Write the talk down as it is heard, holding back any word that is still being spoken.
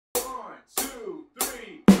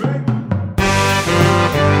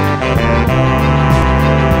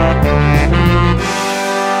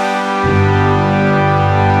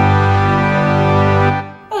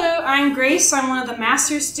Grace. I'm one of the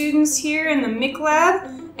master's students here in the MIC lab,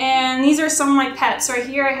 and these are some of my pets. Right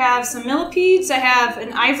here I have some millipedes. I have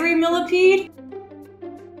an ivory millipede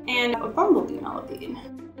and a bumblebee millipede.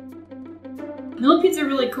 Millipedes are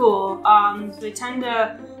really cool. They tend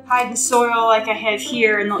to hide in soil like I have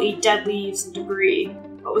here, and they'll eat dead leaves and debris.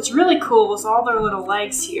 But what's really cool is all their little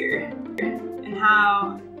legs here, and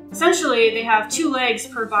how essentially they have 2 legs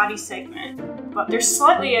per body segment, but they're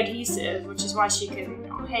slightly adhesive, which is why she can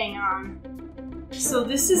hang on. So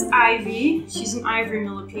this is Ivy. She's an ivory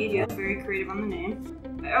millipede. Yeah, very creative on the name.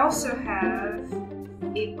 I also have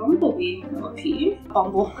a bumblebee millipede.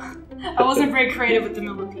 Bumble. I wasn't very creative with the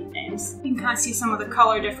millipede names. You can kind of see some of the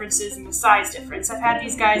color differences and the size difference. I've had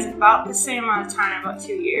these guys about the same amount of time, about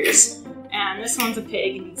 2 years. And this one's a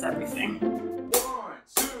pig and eats everything.